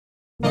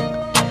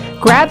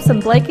Grab some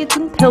blankets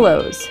and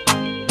pillows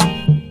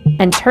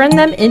and turn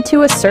them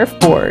into a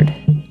surfboard.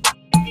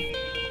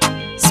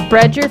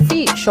 Spread your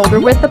feet shoulder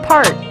width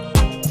apart.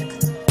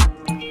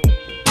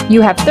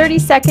 You have 30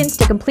 seconds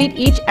to complete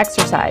each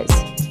exercise.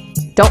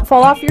 Don't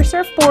fall off your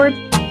surfboard.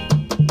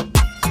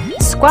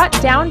 Squat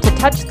down to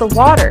touch the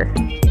water.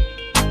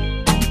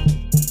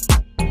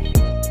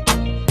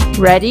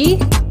 Ready?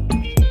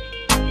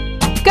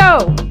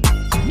 Go!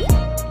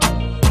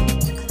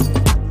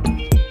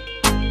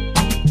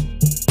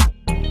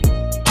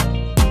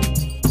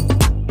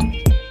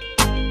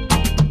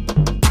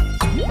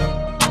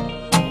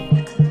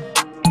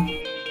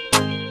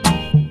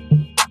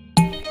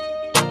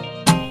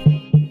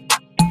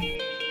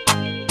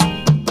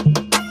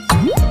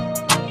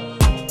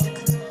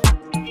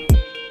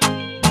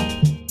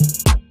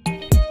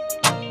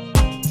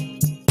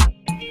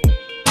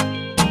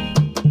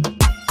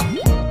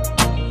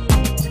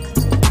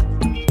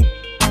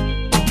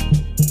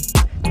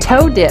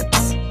 Toe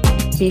dips.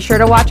 Be sure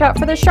to watch out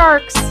for the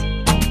sharks.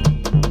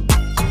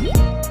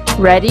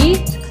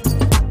 Ready?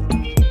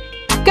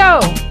 Go!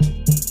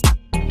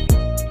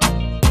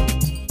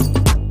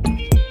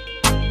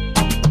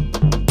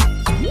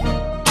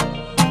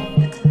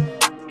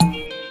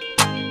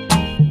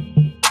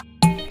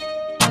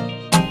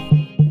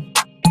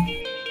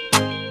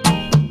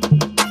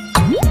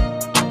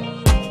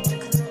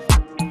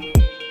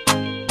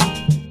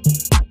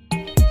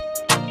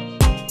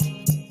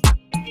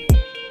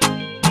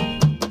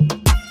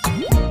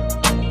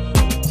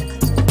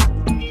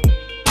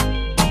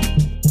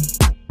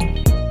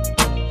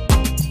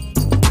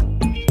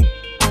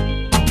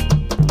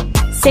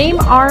 Same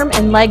arm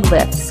and leg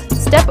lifts.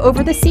 Step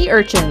over the sea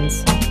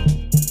urchins.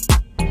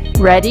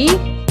 Ready?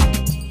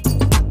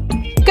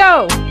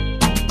 Go!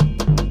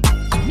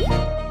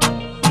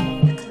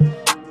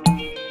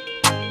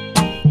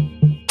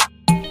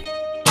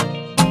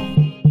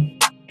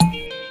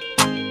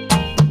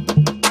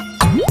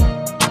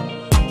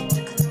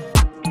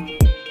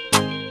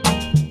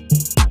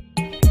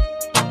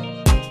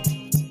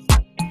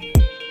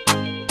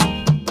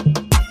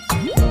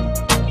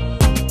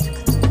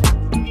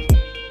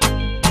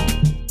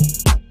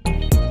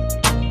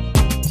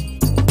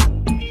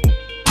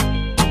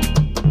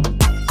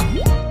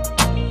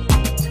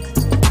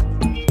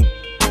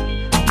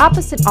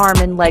 Opposite arm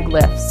and leg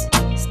lifts.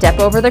 Step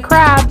over the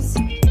crabs.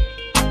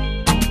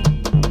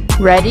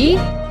 Ready?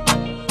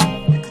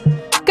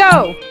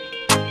 Go!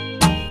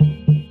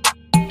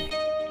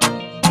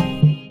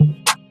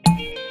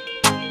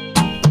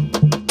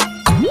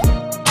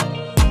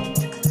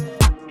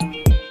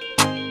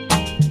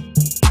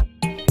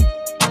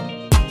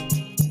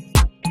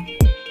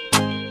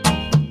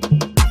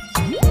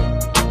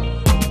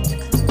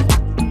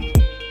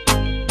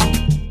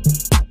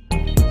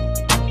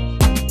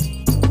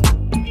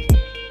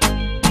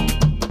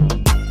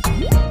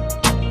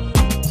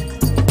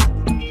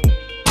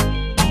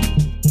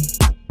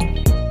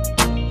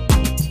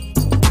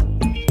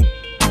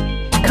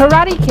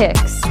 Karate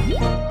kicks.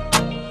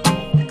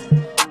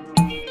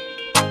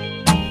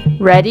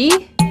 Ready?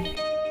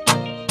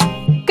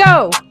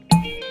 Go!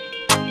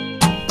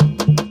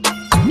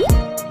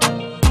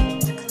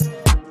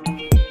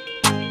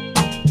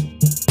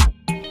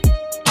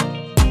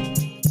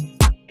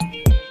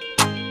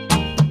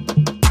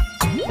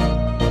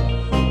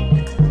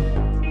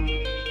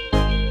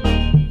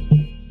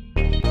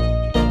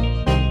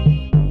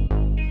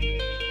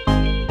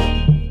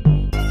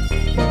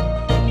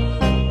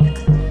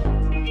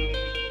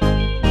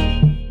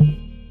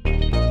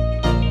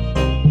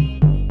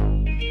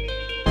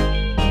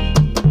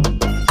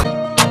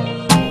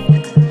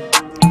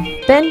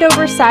 Bend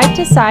over side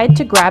to side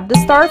to grab the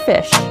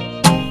starfish.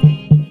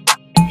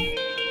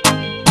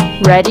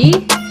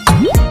 Ready?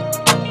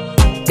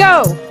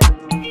 Go!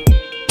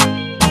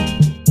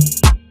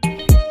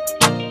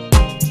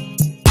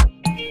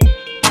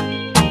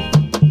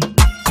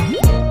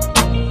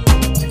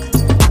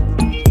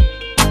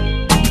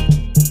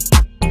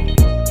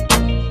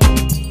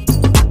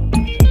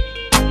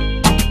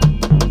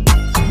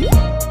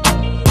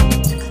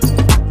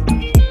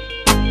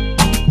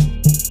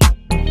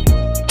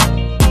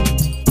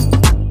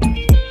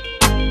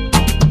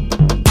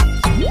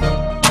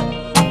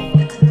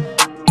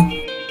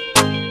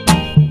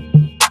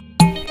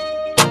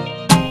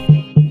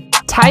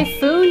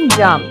 Typhoon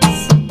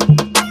jumps.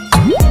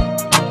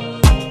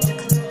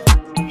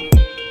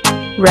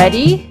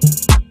 Ready?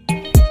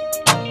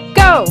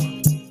 Go!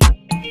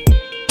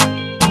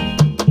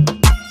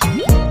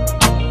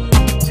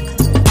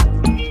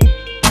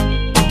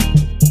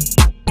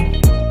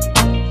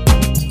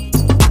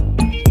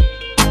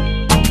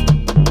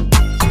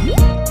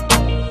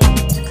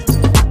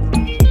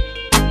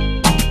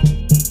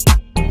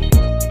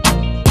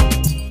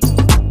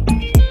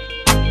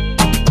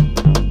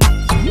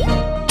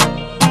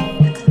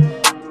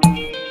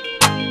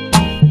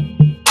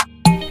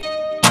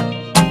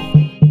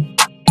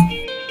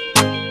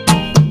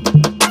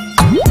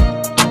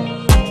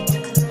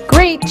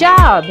 Great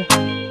job!